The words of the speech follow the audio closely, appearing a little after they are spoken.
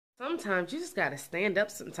Sometimes you just gotta stand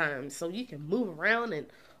up sometimes so you can move around and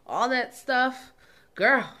all that stuff.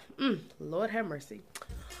 Girl, Lord have mercy.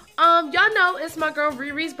 Y'all know it's my girl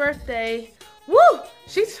Riri's birthday. Woo!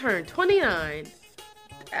 She turned 29.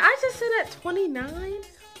 I just said at 29?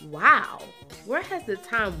 Wow. Where has the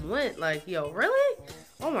time went? Like, yo, really?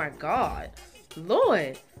 Oh my God.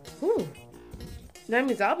 Lord. Whew. That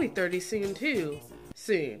means I'll be 30 soon too.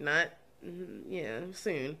 Soon, not... yeah,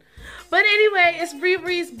 soon. But anyway, it's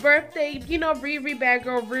Riri's birthday. You know, Riri, bad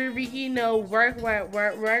girl Riri, you know, work,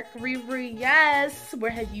 Riri, yes.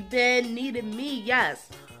 Where have you been? Needed me, yes.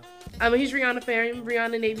 I'm a huge Rihanna fan.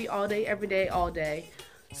 Rihanna Navy all day, every day, all day.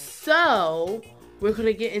 So, we're going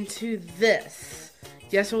to get into this.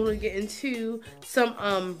 Yes, we're going to get into some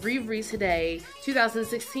Riri today,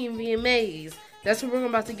 2016 VMAs. That's what we're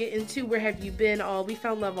about to get into. Where have you been? All we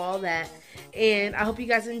found love, all that. And I hope you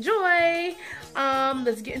guys enjoy.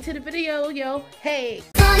 Let's get into the video, yo. Hey.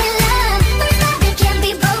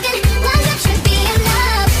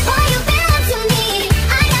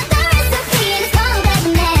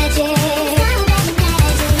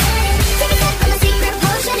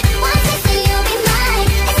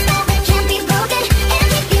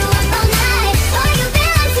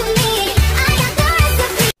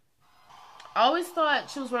 I always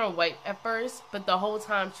thought she was wearing white at first, but the whole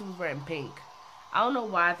time she was wearing pink. I don't know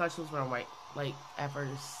why I thought she was wearing white, like, at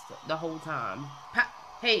first, the whole time.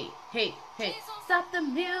 Hey, hey, hey. Stop the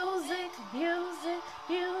music, music,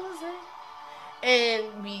 music.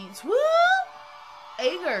 And we swoop.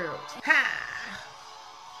 Hey, girl. Ha.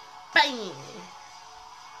 Bang.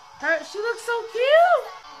 She looks so cute.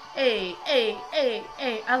 Hey, hey, hey,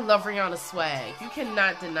 hey. I love Rihanna's swag. You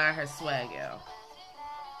cannot deny her swag, yo.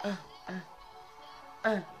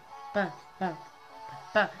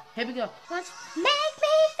 Here we go. Let's make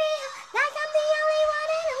me feel like I'm the only one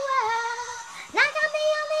in the world. Like I'm the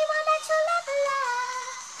only one that you'll ever love.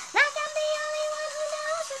 Like I'm the only one who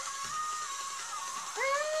knows you.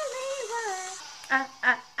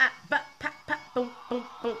 Boom, boom,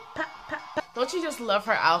 boom, Don't you just love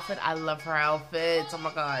her outfit? I love her outfits. Oh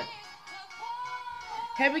my God.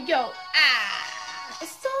 Here we go.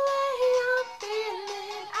 It's the way I'm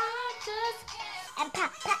feeling. I just and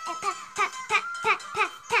pop, pop, and pop, pop, pop, pop,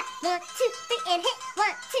 pop, pop. 1, 2, 3, and hit. 1,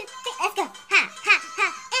 2, 3, let's go. Ha, ha, ha,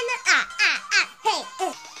 and then hey,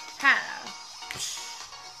 ha.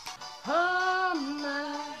 Oh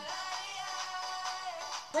my.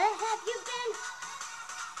 Where have you been?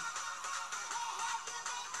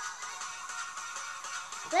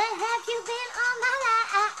 Where have you been all my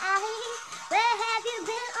life? Where have you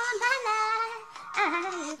been all my life?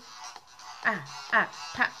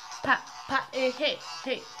 Pop, hey,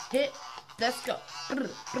 hey, hit. Let's go.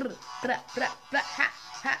 Ha,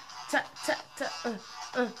 ha, ta.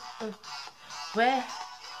 Where?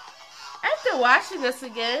 After watching this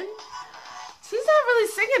again, she's not really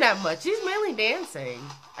singing that much. She's mainly dancing.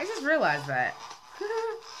 I just realized that.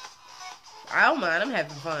 I don't mind. I'm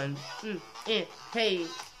having fun. Hey,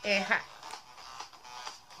 and ha.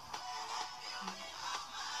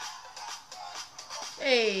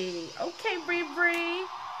 Hey, okay, Bree.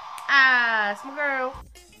 It's my girl.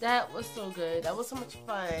 That was so good. That was so much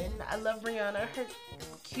fun. I love Rihanna. Her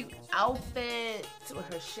cute outfit with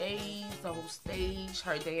her shades, the whole stage,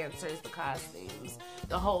 her dancers, the costumes,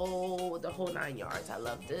 the whole 9 yards. I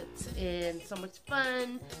loved it. And so much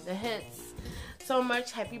fun. The hits. So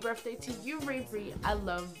much. Happy birthday to you, Riri. I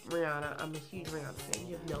love Rihanna. I'm a huge Rihanna fan.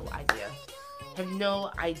 You have no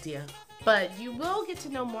idea. But you will get to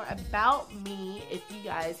know more about me if you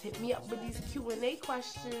guys hit me up with these Q&A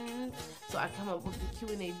questions. So I come up with a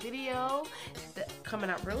Q&A video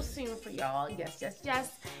coming out real soon for y'all. Yes.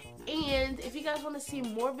 And if you guys want to see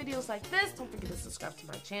more videos like this, don't forget to subscribe to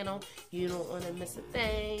my channel. You don't want to miss a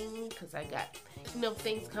thing because I got,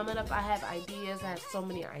 things coming up. I have ideas. I have so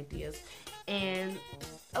many ideas. And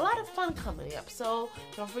a lot of fun coming up. So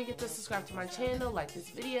don't forget to subscribe to my channel, like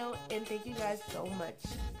this video, and thank you guys so much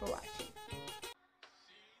for watching.